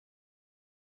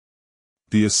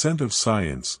The Ascent of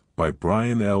Science, by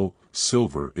Brian L.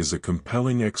 Silver, is a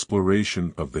compelling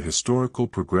exploration of the historical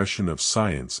progression of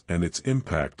science and its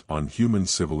impact on human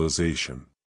civilization.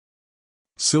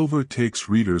 Silver takes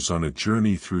readers on a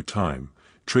journey through time,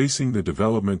 tracing the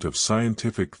development of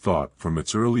scientific thought from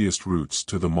its earliest roots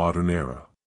to the modern era.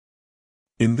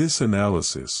 In this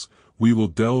analysis, we will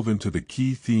delve into the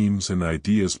key themes and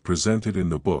ideas presented in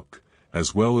the book,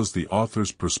 as well as the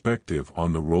author's perspective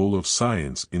on the role of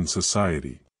science in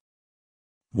society.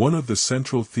 One of the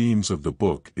central themes of the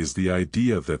book is the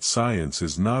idea that science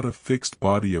is not a fixed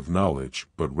body of knowledge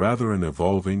but rather an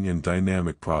evolving and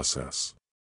dynamic process.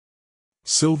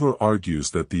 Silver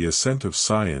argues that the ascent of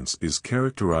science is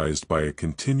characterized by a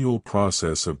continual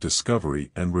process of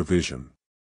discovery and revision.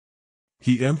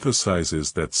 He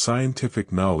emphasizes that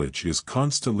scientific knowledge is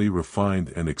constantly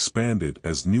refined and expanded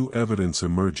as new evidence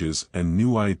emerges and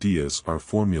new ideas are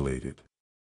formulated.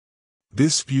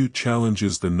 This view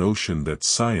challenges the notion that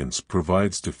science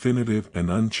provides definitive and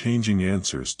unchanging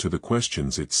answers to the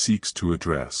questions it seeks to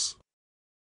address.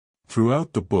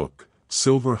 Throughout the book,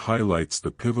 Silver highlights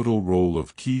the pivotal role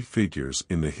of key figures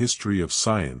in the history of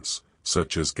science,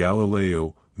 such as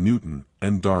Galileo, Newton,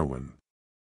 and Darwin.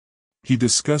 He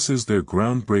discusses their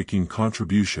groundbreaking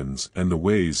contributions and the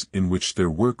ways in which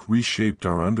their work reshaped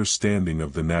our understanding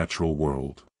of the natural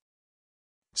world.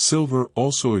 Silver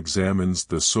also examines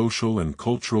the social and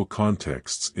cultural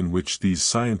contexts in which these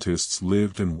scientists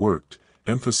lived and worked,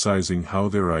 emphasizing how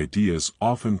their ideas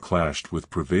often clashed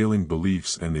with prevailing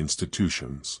beliefs and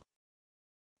institutions.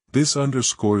 This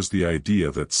underscores the idea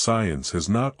that science has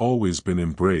not always been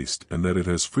embraced and that it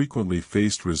has frequently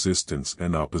faced resistance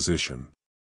and opposition.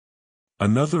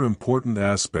 Another important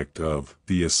aspect of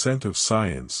The Ascent of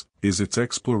Science is its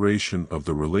exploration of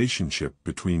the relationship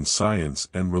between science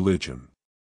and religion.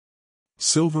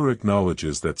 Silver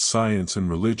acknowledges that science and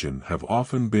religion have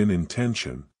often been in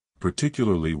tension,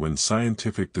 particularly when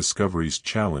scientific discoveries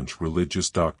challenge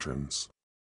religious doctrines.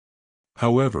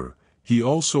 However, he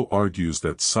also argues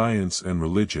that science and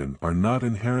religion are not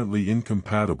inherently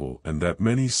incompatible and that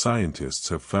many scientists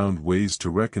have found ways to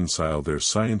reconcile their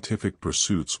scientific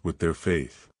pursuits with their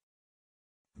faith.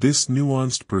 This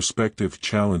nuanced perspective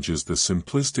challenges the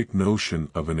simplistic notion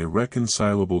of an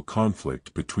irreconcilable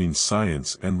conflict between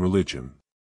science and religion.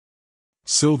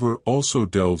 Silver also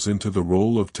delves into the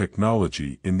role of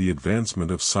technology in the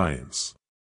advancement of science.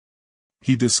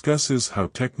 He discusses how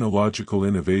technological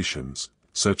innovations,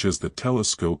 such as the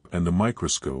telescope and the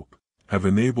microscope, have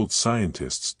enabled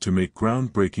scientists to make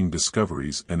groundbreaking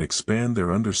discoveries and expand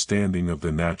their understanding of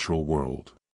the natural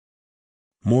world.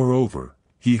 Moreover,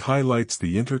 he highlights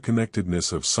the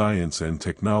interconnectedness of science and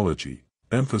technology,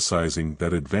 emphasizing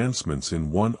that advancements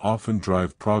in one often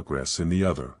drive progress in the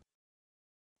other.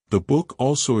 The book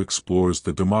also explores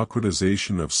the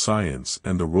democratization of science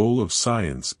and the role of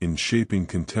science in shaping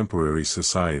contemporary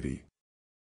society.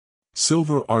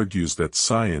 Silver argues that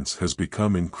science has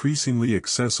become increasingly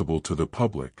accessible to the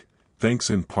public, thanks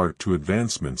in part to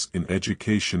advancements in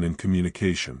education and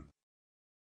communication.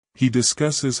 He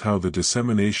discusses how the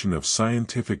dissemination of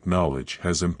scientific knowledge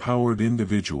has empowered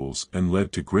individuals and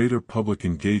led to greater public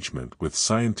engagement with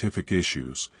scientific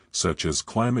issues, such as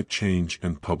climate change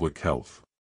and public health.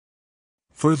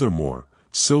 Furthermore,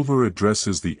 Silver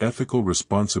addresses the ethical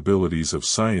responsibilities of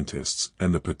scientists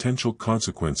and the potential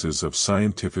consequences of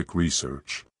scientific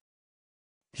research.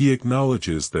 He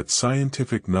acknowledges that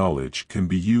scientific knowledge can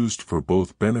be used for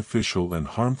both beneficial and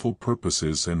harmful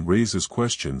purposes and raises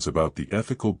questions about the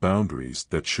ethical boundaries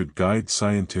that should guide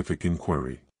scientific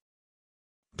inquiry.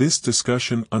 This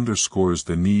discussion underscores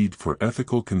the need for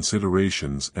ethical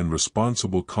considerations and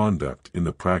responsible conduct in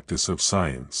the practice of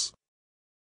science.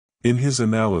 In his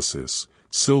analysis,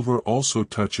 Silver also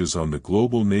touches on the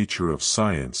global nature of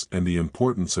science and the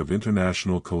importance of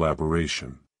international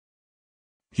collaboration.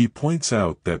 He points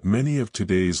out that many of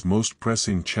today's most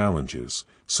pressing challenges,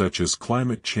 such as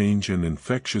climate change and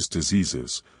infectious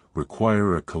diseases,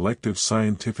 require a collective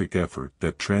scientific effort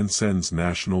that transcends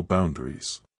national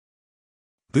boundaries.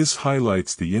 This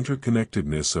highlights the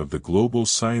interconnectedness of the global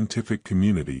scientific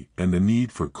community and the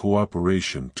need for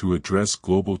cooperation to address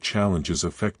global challenges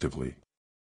effectively.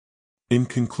 In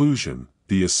conclusion,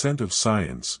 The Ascent of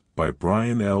Science, by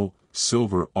Brian L.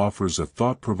 Silver, offers a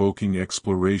thought-provoking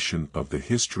exploration of the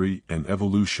history and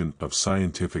evolution of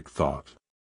scientific thought.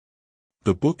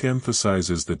 The book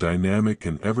emphasizes the dynamic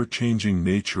and ever-changing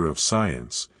nature of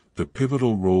science, the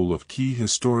pivotal role of key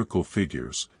historical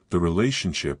figures, the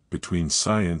relationship between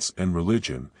science and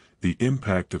religion, the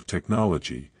impact of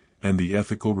technology, and the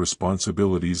ethical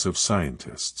responsibilities of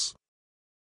scientists.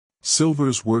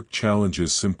 Silver's work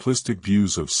challenges simplistic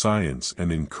views of science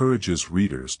and encourages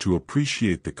readers to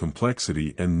appreciate the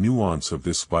complexity and nuance of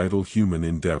this vital human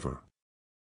endeavor.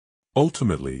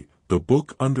 Ultimately, the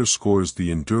book underscores the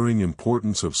enduring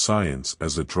importance of science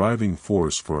as a driving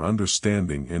force for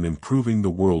understanding and improving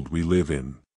the world we live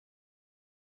in.